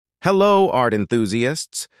Hello, art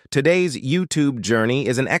enthusiasts. Today's YouTube journey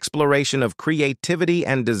is an exploration of creativity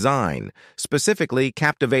and design, specifically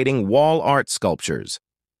captivating wall art sculptures.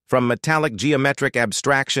 From metallic geometric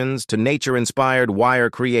abstractions to nature-inspired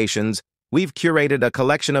wire creations, we've curated a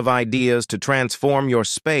collection of ideas to transform your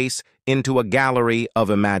space into a gallery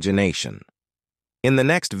of imagination. In the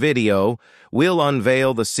next video, we'll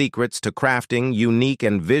unveil the secrets to crafting unique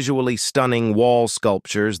and visually stunning wall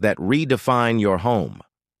sculptures that redefine your home.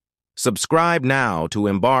 Subscribe now to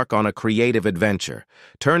embark on a creative adventure,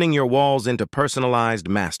 turning your walls into personalized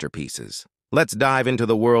masterpieces. Let's dive into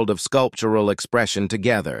the world of sculptural expression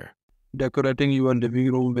together. Decorating your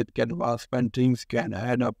living room with canvas paintings can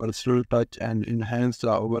add a personal touch and enhance the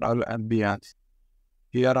overall ambience.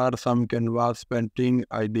 Here are some canvas painting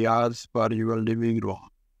ideas for your living room.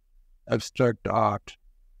 Abstract art.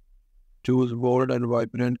 Choose bold and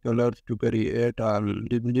vibrant colors to create a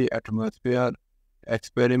lively atmosphere.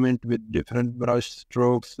 Experiment with different brush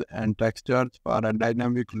strokes and textures for a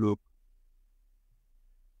dynamic look.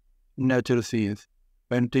 Nature scenes.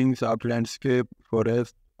 Paintings of landscape,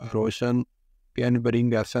 forest, or ocean can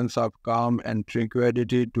bring a sense of calm and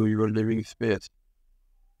tranquility to your living space.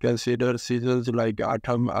 Consider seasons like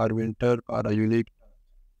autumn or winter for a unique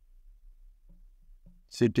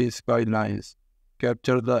city skylines.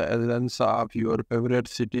 Capture the essence of your favorite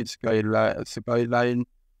city skyline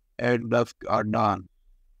at dusk or dawn.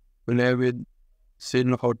 Play with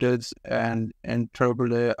silhouettes and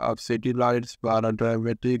interplay of city lights for a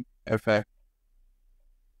dramatic effect.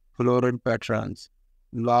 Floral patterns.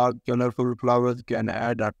 Large, colorful flowers can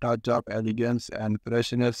add a touch of elegance and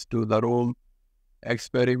freshness to the room.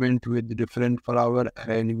 Experiment with different flower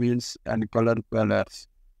arrangements and color palettes.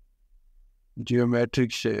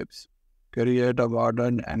 Geometric shapes. Create a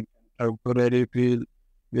modern and contemporary feel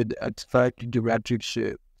with abstract geometric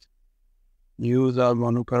shapes. Use a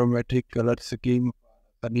monochromatic color scheme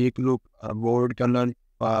for a unique look, a bold color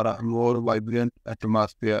for a more vibrant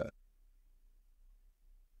atmosphere.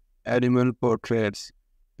 Animal portraits.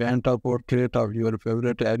 Paint a portrait of your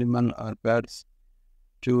favorite animal or pets.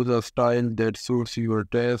 Choose a style that suits your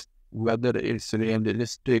taste, whether it's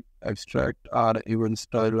realistic, abstract, or even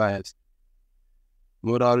stylized.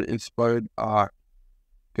 Mural-inspired art.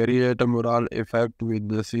 Create a mural effect with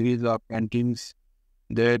the series of paintings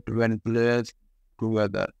that, when placed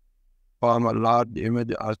together, form a large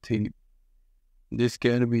image or theme. This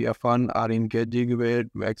can be a fun or engaging way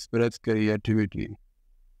to express creativity.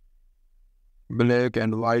 Black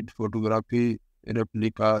and white photography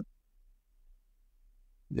replica.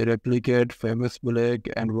 They replicate famous black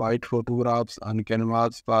and white photographs on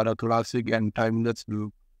canvas for a classic and timeless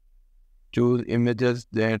look. Choose images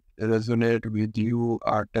that resonate with you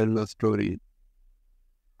or tell a story.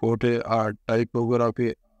 Photo art,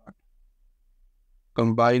 typography art.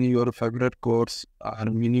 Combine your favorite quotes or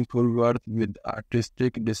meaningful words with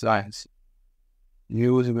artistic designs.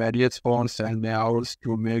 Use various fonts and layouts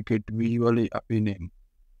to make it visually appealing.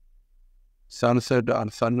 Sunset or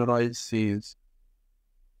sunrise scenes.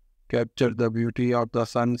 Capture the beauty of the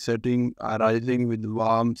sun setting or rising with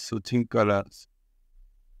warm, soothing colors.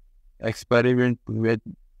 Experiment with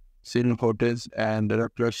silhouettes and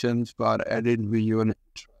reflections for added visual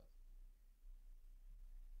interest.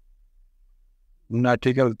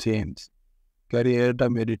 Nautical themes. Create a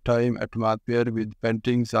maritime atmosphere with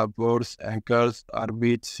paintings of boats, anchors, or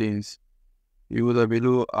beach scenes. Use a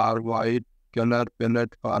blue or white color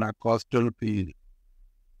palette for a coastal feel.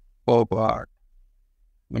 Pop art.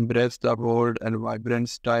 Embrace the bold and vibrant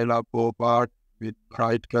style of pop art with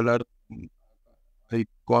bright color,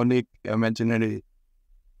 iconic imagery.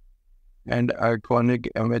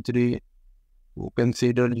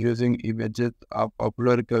 Consider using images of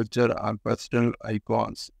popular culture or personal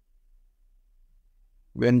icons.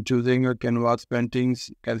 When choosing a canvas paintings,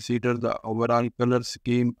 consider the overall color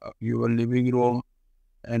scheme of your living room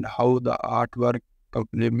and how the artwork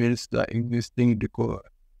complements the existing decor.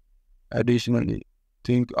 Additionally,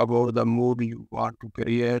 think about the mood you want to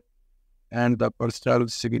create and the personal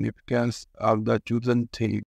significance of the chosen theme.